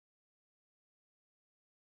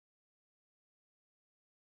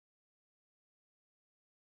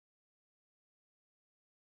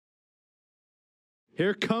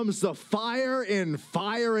Here comes the fire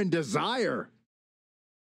and desire.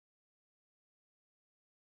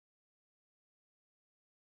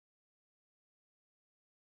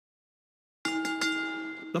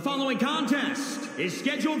 The following contest is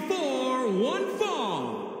scheduled for one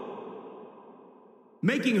fall.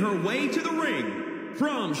 Making her way to the ring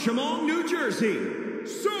from Chemung, New Jersey,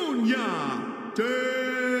 Sonya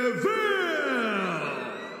Deville.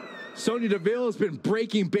 Sonya Deville has been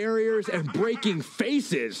breaking barriers and breaking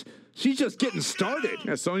faces. She's just getting started.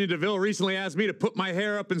 Yeah, Sonya Deville recently asked me to put my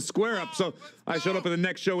hair up and square up, so I showed up at the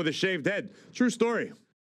next show with a shaved head. True story.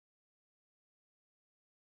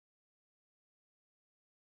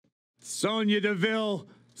 Sonya Deville,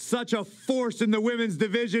 such a force in the women's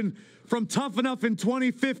division, from Tough Enough in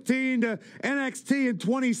 2015 to NXT in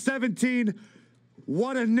 2017.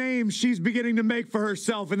 What a name she's beginning to make for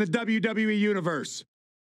herself in the WWE Universe.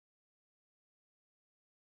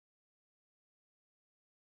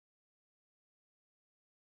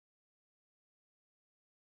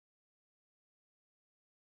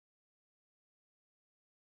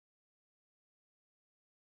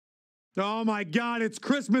 Oh my God, it's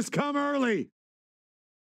Christmas come early.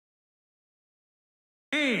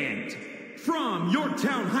 And from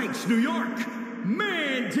Yorktown Heights, New York,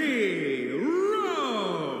 Mandy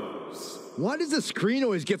Rose. Why does the screen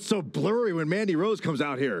always get so blurry when Mandy Rose comes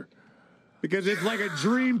out here? Because it's like a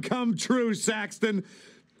dream come true, Saxton.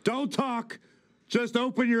 Don't talk, just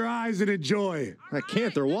open your eyes and enjoy. I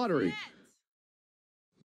can't, they're watery.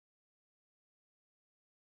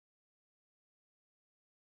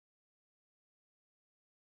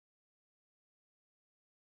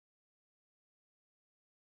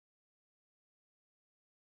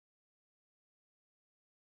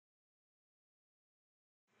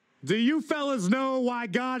 Do you fellas know why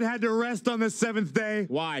God had to rest on the seventh day?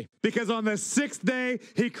 Why? Because on the sixth day,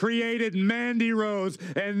 he created Mandy Rose,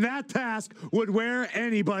 and that task would wear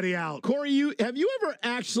anybody out. Corey, have you ever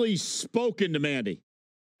actually spoken to Mandy?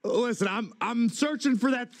 Listen, I'm searching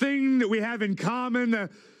for that thing that we have in common,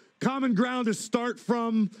 common ground to start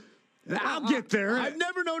from. I'll get there. I've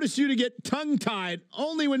never noticed you to get tongue-tied,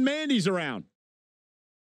 only when Mandy's around.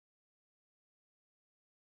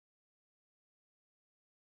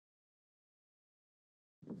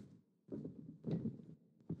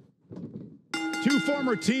 Two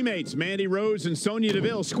former teammates, Mandy Rose and Sonya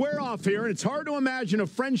Deville, square off here, and it's hard to imagine a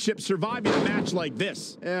friendship surviving a match like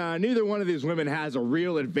this. Yeah, neither one of these women has a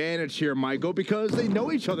real advantage here, Michael, because they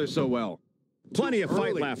know each other so well. Plenty of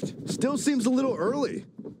fight left. Still seems a little early.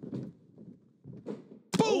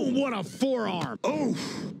 Boom! What a forearm!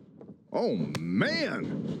 Oof! Oh,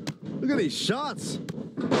 man! Look at these shots.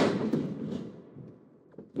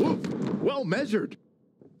 Oof! Well measured.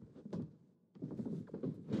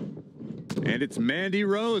 And it's Mandy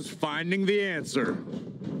Rose finding the answer.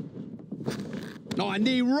 Oh, a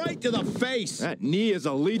knee right to the face. That knee is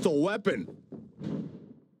a lethal weapon.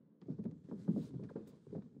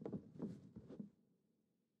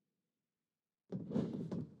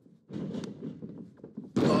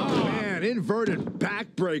 Oh, man, inverted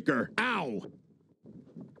backbreaker. Ow.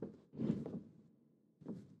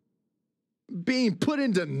 Being put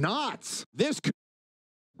into knots. This could...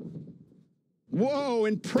 Whoa,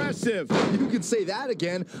 impressive. You could say that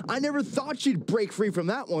again. I never thought she'd break free from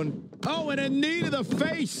that one. Oh, and a knee to the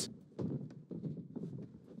face.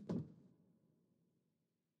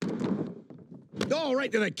 Oh, right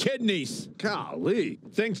to the kidneys. Golly.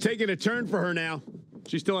 Things taking a turn for her now.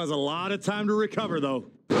 She still has a lot of time to recover, though.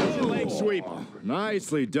 Oh, leg sweep.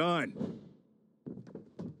 Nicely done.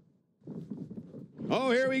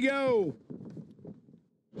 Oh, here we go.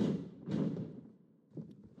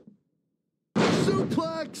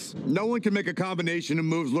 Suplex! No one can make a combination of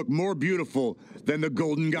moves look more beautiful than the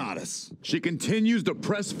Golden Goddess. She continues to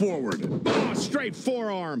press forward. Oh, straight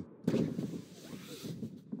forearm.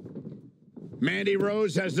 Mandy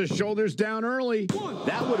Rose has the shoulders down early.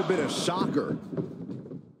 That would have been a shocker.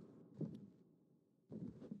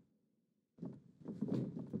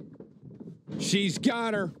 She's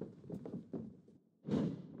got her.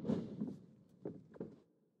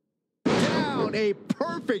 Down, a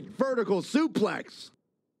perfect vertical suplex.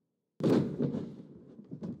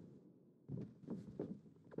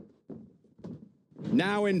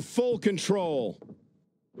 Now in full control.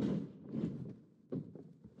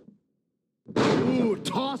 Ooh,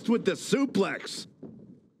 tossed with the suplex.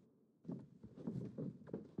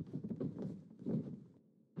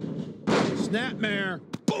 Snapmare.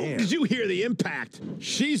 Boom! Did you hear the impact?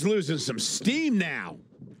 She's losing some steam now.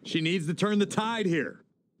 She needs to turn the tide here.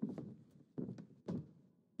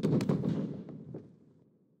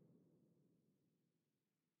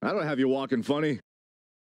 I don't have you walking funny.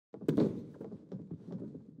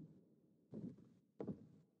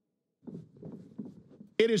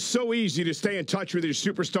 It is so easy to stay in touch with your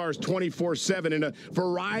superstars 24/7 in a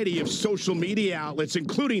variety of social media outlets,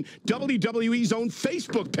 including WWE's own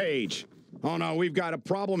Facebook page. Oh, no, we've got a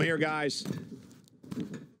problem here, guys.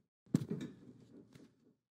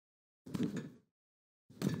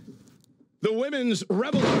 The women's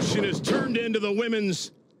revolution has turned into the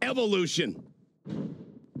women's evolution.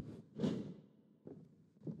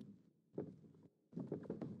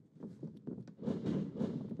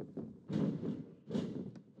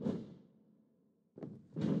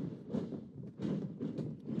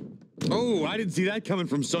 Oh, I didn't see that coming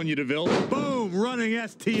from Sonya Deville. Boom, running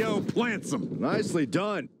STO plants him. Nicely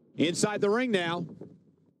done. Inside the ring now.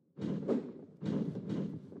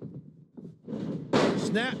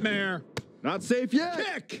 Snapmare. Not safe yet.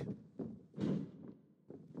 Kick.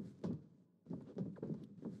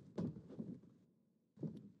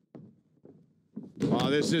 Oh,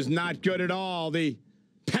 this is not good at all. The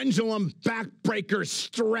pendulum backbreaker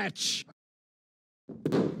stretch.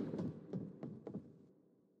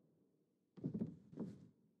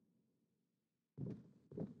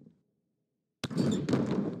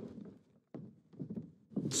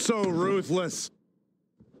 So ruthless.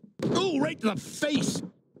 Ooh, right to the face.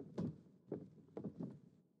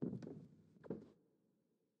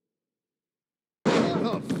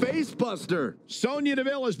 What a face buster. Sonya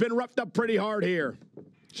Deville has been roughed up pretty hard here.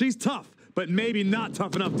 She's tough, but maybe not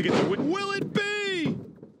tough enough to get the win. Will it be?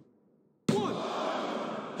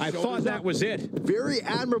 I thought that was it. Very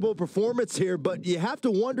admirable performance here, but you have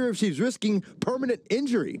to wonder if she's risking permanent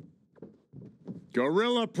injury.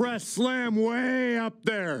 Gorilla press slam way up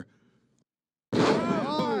there.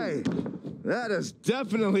 Aye, that is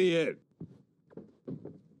definitely it.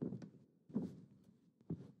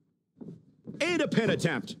 And a pin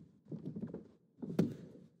attempt.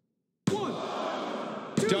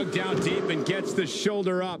 Dug down deep and gets the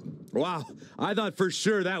shoulder up. Wow, I thought for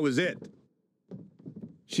sure that was it.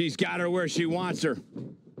 She's got her where she wants her.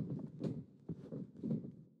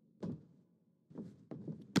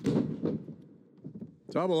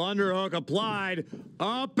 Double underhook applied.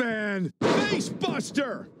 Up and Face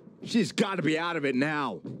buster. She's got to be out of it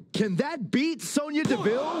now. Can that beat Sonya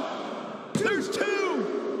Deville? There's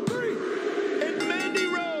 2, 3, and Mandy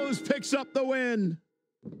Rose picks up the win.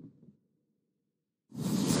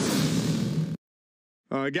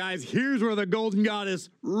 All right, guys, here's where the Golden Goddess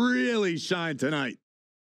really shined tonight.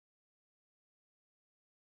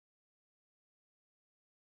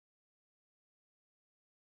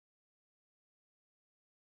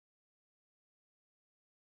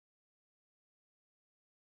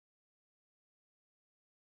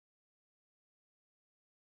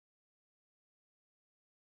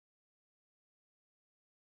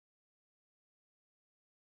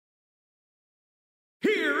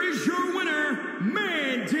 Here is your winner,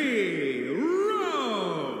 Mandy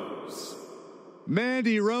Rose.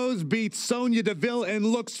 Mandy Rose beats Sonya Deville and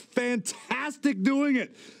looks fantastic doing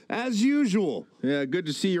it, as usual. Yeah, good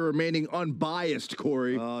to see you remaining unbiased,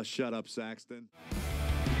 Corey. Oh, shut up, Saxton.